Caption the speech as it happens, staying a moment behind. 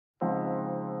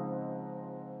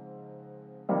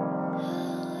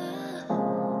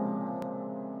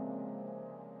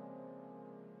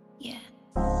Yeah.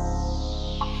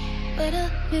 Wait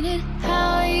a minute,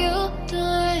 how are you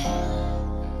doing?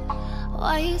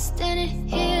 Why you standing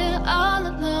here all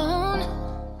alone?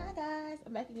 Hi guys,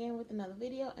 I'm back again with another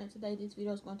video, and today this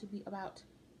video is going to be about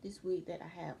this wig that I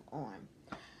have on.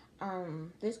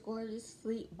 This gorgeous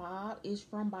sleek bob is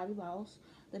from Bobbi Boss.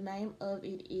 The name of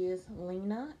it is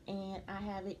Lyna, and I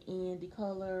have it in the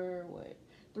color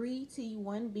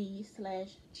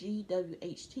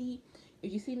 3T1B/GWHT.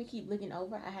 If you see me keep looking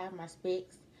over, I have my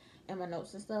specs and my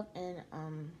notes and stuff, and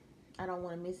I don't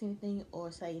want to miss anything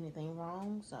or say anything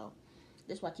wrong, so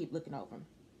that's why I keep looking over.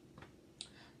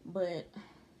 But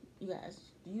you guys,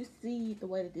 do you see the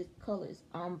way that this color is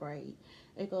ombre?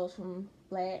 It goes from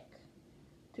black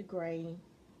to gray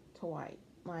to white,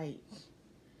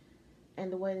 and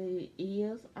the way that it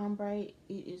is ombre, it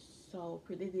is so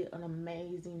pretty. They did an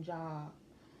amazing job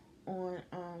on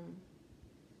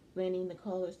blending the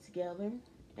colors together,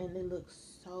 and they look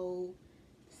so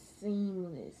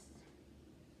seamless.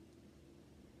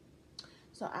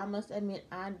 So I must admit,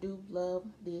 I do love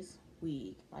this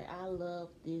wig. Like, I love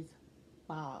this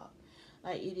bob.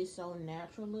 Like, it is so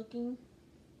natural looking.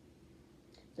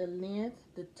 The length,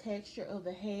 the texture of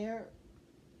the hair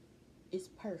is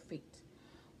perfect.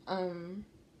 I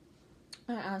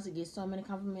honestly get so many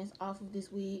compliments off of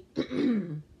this wig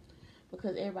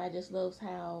because everybody just loves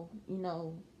how, you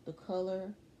know, the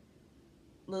color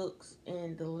looks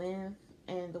and the length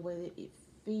and the way that it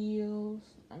feels.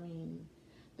 I mean,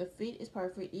 the fit is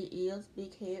perfect. It is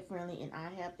big head friendly, and I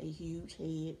have a huge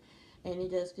head, and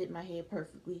it does fit my head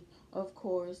perfectly. Of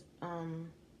course,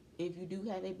 if you do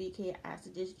have a big head, I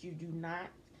suggest you do not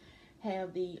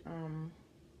have the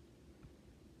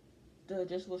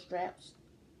adjustable straps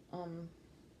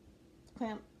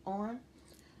clamp on.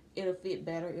 It'll fit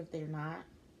better if they're not.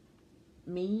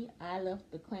 Me, I left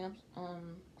the clamp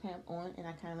on, and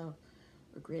I kind of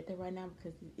regret that right now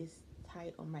because it's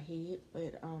tight on my head.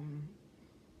 But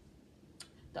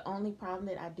the only problem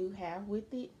that I do have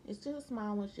with it, it's just a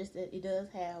small one, it's just that it does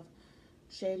have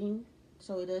shedding,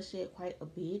 so it does shed quite a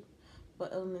bit.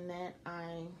 But other than that,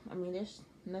 I mean, there's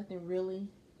nothing really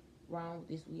wrong with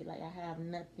this wig. Like, I have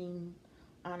nothing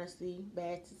honestly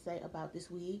bad to say about this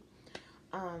wig.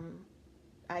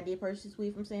 I did purchase this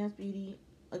wig from Samsbeauty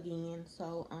again,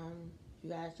 so you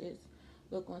guys just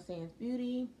look on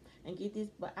Samsbeauty and get this.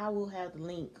 But I will have the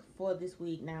link for this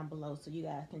wig down below, so you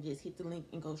guys can just hit the link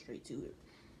and go straight to it.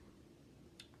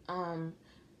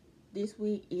 This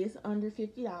wig is under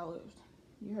 $50.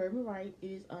 You heard me right, it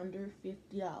is under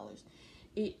 $50.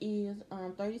 It is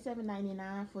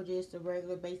 $37.99 for just the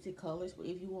regular basic colors. But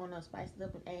if you want to spice it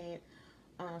up and add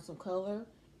some color,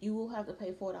 you will have to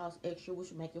pay $4 extra,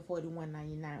 which will make it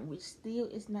 $41.99, which still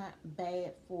is not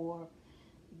bad for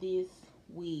this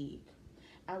wig.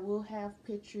 I will have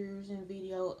pictures and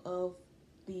video of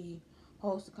the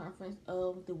whole circumference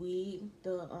of the wig,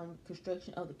 the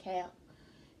construction of the cap,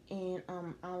 and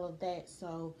all of that,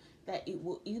 so that it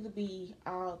will either be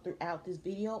all throughout this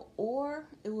video or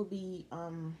it will be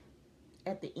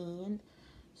at the end.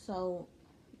 So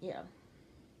yeah,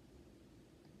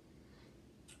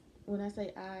 when I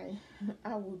say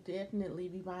I will definitely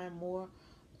be buying more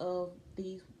of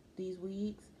these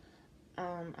wigs.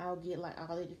 I'll get like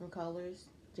all the different colors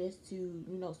just to,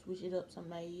 you know, switch it up some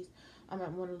days. I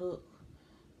might want to look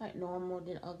like normal,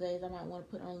 then other days I might want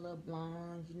to put on a little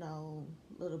blonde, you know,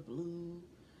 a little blue,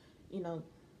 you know,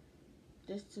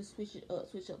 just to switch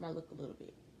up my look a little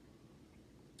bit.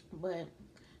 But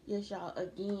yes, y'all,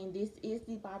 again, this is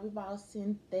the Bobbi Boss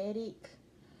synthetic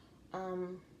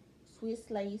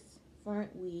Swiss lace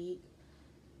front wig,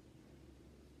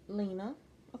 Lyna,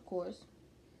 of course.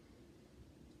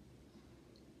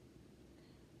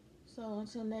 So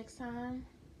until next time,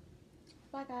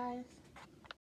 bye guys.